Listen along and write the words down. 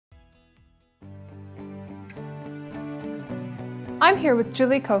I'm here with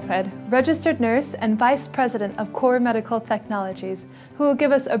Julie Kofed, registered nurse and vice president of Korr Medical Technologies, who will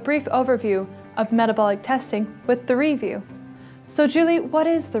give us a brief overview of metabolic testing with the ReeVue. So Julie, what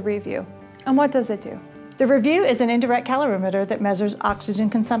is the ReeVue and what does it do? The ReeVue is an indirect calorimeter that measures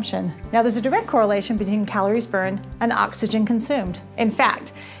oxygen consumption. Now there's a direct correlation between calories burned and oxygen consumed. In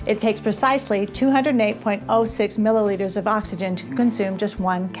fact, it takes precisely 208.06 milliliters of oxygen to consume just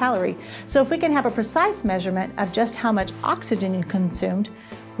 1 calorie. So if we can have a precise measurement of just how much oxygen you consumed,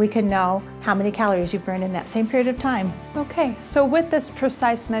 we can know how many calories you've burned in that same period of time. Okay, so with this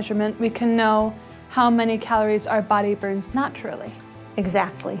precise measurement, we can know how many calories our body burns naturally.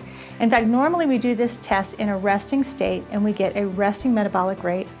 Exactly. In fact, normally we do this test in a resting state and we get a resting metabolic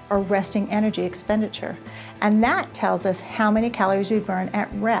rate or resting energy expenditure. And that tells us how many calories we burn at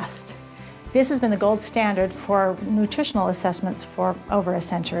rest. This has been the gold standard for nutritional assessments for over a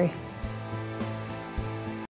century.